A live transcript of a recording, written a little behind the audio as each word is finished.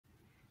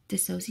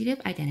Dissociative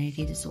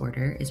identity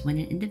disorder is when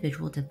an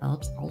individual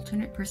develops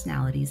alternate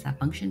personalities that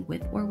function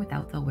with or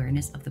without the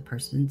awareness of the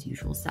person's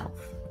usual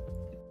self.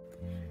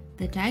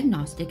 The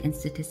Diagnostic and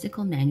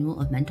Statistical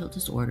Manual of Mental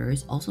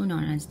Disorders, also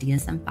known as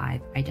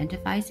DSM-5,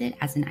 identifies it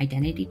as an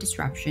identity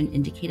disruption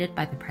indicated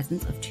by the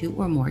presence of two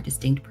or more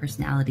distinct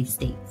personality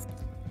states.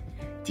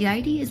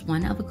 DID is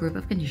one of a group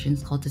of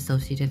conditions called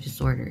dissociative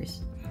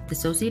disorders.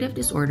 Dissociative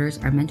disorders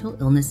are mental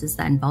illnesses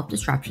that involve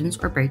disruptions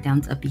or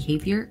breakdowns of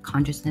behavior,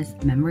 consciousness,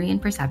 memory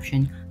and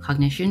perception,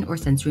 cognition, or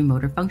sensory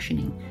motor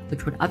functioning,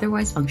 which would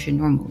otherwise function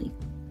normally.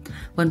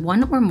 When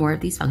one or more of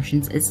these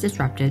functions is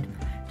disrupted,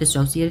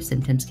 dissociative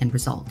symptoms can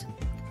result.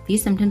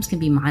 These symptoms can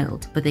be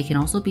mild, but they can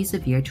also be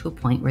severe to a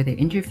point where they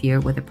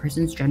interfere with a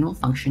person's general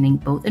functioning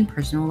both in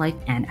personal life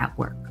and at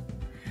work.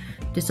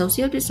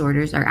 Dissociative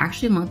disorders are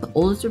actually among the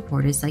oldest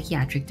reported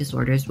psychiatric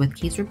disorders, with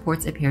case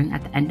reports appearing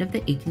at the end of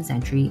the 18th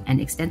century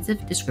and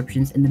extensive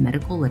descriptions in the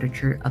medical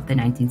literature of the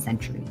 19th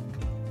century.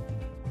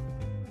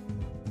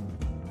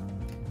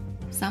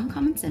 Some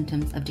common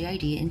symptoms of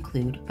DID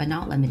include, but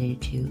not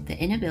limited to,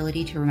 the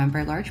inability to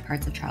remember large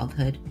parts of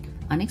childhood,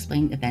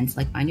 unexplained events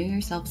like finding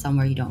yourself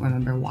somewhere you don't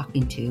remember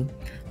walking to,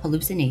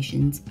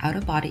 hallucinations,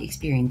 out-of-body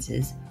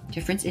experiences,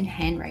 difference in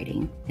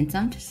handwriting, and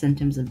some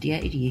symptoms of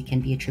DID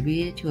can be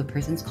attributed to a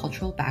person's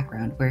cultural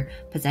background, where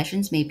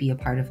possessions may be a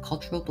part of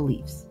cultural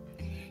beliefs.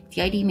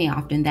 DID may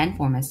often then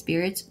form as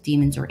spirits,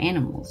 demons, or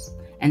animals,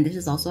 and this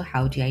is also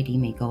how DID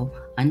may go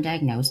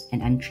undiagnosed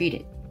and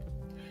untreated.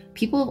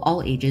 People of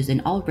all ages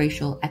and all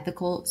racial,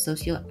 ethical,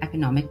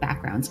 socioeconomic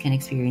backgrounds can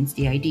experience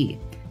DID.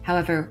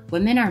 However,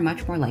 women are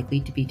much more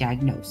likely to be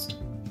diagnosed.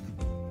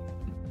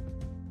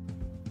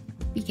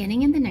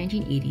 Beginning in the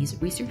 1980s,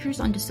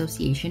 researchers on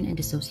dissociation and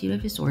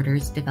dissociative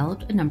disorders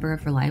developed a number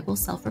of reliable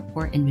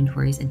self-report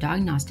inventories and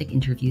diagnostic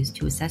interviews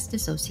to assess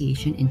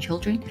dissociation in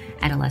children,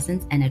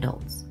 adolescents, and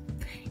adults.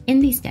 In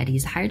these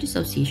studies, higher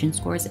dissociation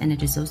scores and a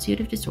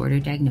dissociative disorder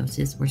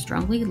diagnosis were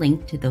strongly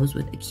linked to those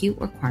with acute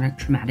or chronic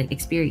traumatic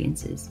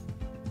experiences.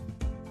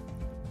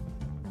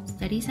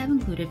 Studies have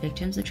included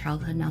victims of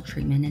childhood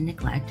maltreatment and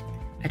neglect,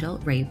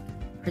 adult rape,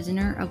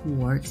 prisoner of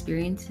war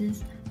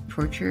experiences,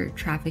 torture,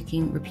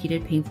 trafficking,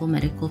 repeated painful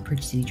medical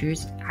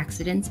procedures,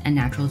 accidents, and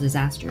natural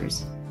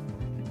disasters.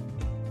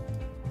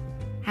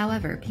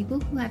 However, people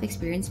who have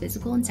experienced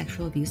physical and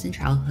sexual abuse in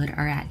childhood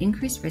are at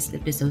increased risk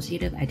of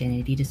dissociative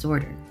identity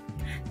disorder.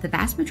 The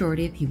vast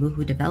majority of people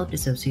who develop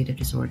dissociative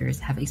disorders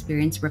have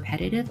experienced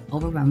repetitive,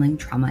 overwhelming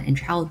trauma in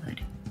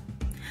childhood.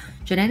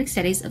 Genetic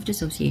studies of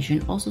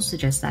dissociation also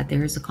suggest that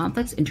there is a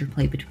complex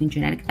interplay between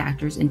genetic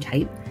factors in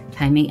type,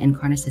 timing, and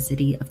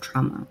chronicity of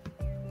trauma.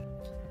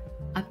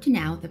 Up to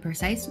now, the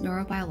precise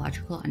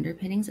neurobiological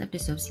underpinnings of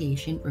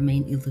dissociation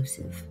remain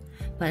elusive,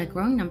 but a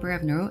growing number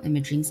of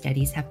neuroimaging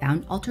studies have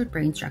found altered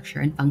brain structure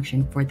and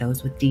function for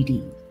those with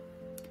DD.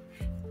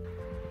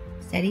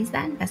 Studies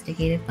that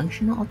investigated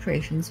functional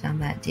alterations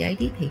found that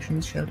DID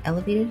patients showed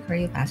elevated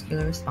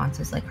cardiovascular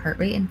responses like heart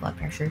rate and blood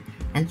pressure,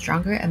 and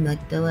stronger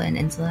amygdala and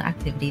insula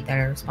activity that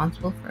are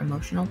responsible for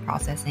emotional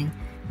processing,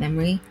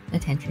 memory,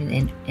 attention,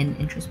 and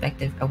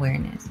introspective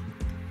awareness.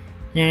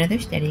 In another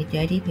study,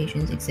 DID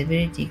patients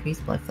exhibited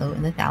decreased blood flow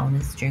in the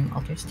thalamus during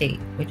altered state,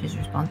 which is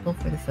responsible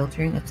for the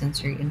filtering of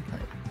sensory input.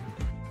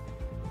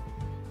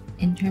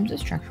 In terms of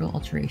structural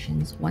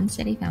alterations, one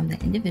study found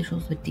that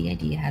individuals with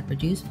DID had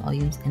reduced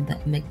volumes in the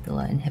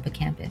amygdala and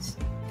hippocampus.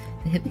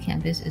 The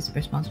hippocampus is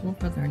responsible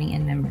for learning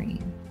and memory.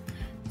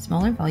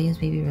 Smaller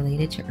volumes may be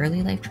related to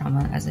early life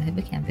trauma, as the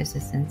hippocampus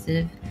is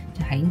sensitive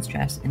to heightened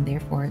stress and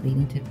therefore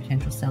leading to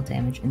potential cell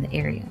damage in the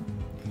area.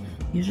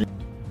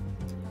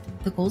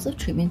 The goals of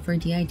treatment for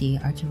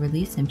DID are to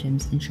relieve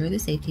symptoms, ensure the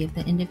safety of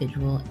the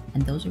individual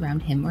and those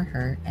around him or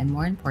her, and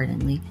more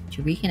importantly,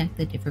 to reconnect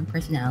the different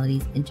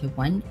personalities into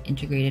one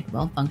integrated,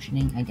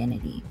 well-functioning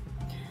identity.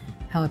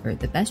 However,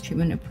 the best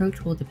treatment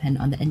approach will depend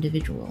on the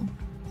individual.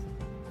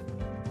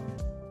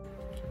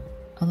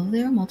 Although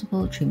there are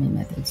multiple treatment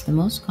methods, the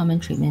most common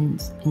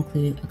treatments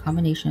include a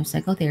combination of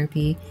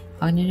psychotherapy,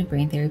 cognitive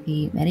brain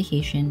therapy,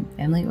 medication,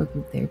 family or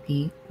group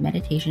therapy,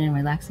 meditation and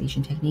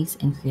relaxation techniques,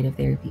 and creative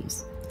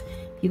therapies.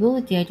 People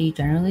with DID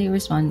generally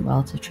respond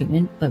well to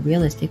treatment, but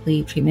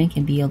realistically, treatment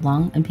can be a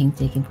long and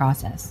painstaking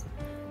process.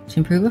 To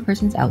improve a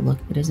person's outlook,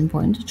 it is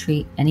important to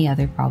treat any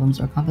other problems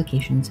or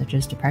complications such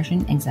as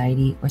depression,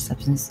 anxiety, or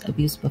substance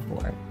abuse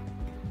before.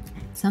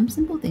 Some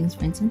simple things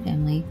friends and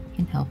family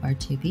can help are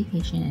to be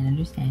patient and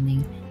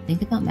understanding,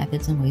 think about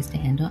methods and ways to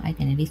handle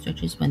identity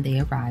switches when they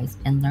arise,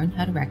 and learn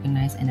how to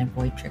recognize and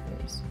avoid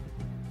triggers.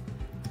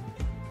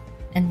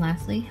 And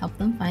lastly, help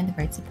them find the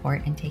right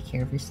support and take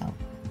care of yourself.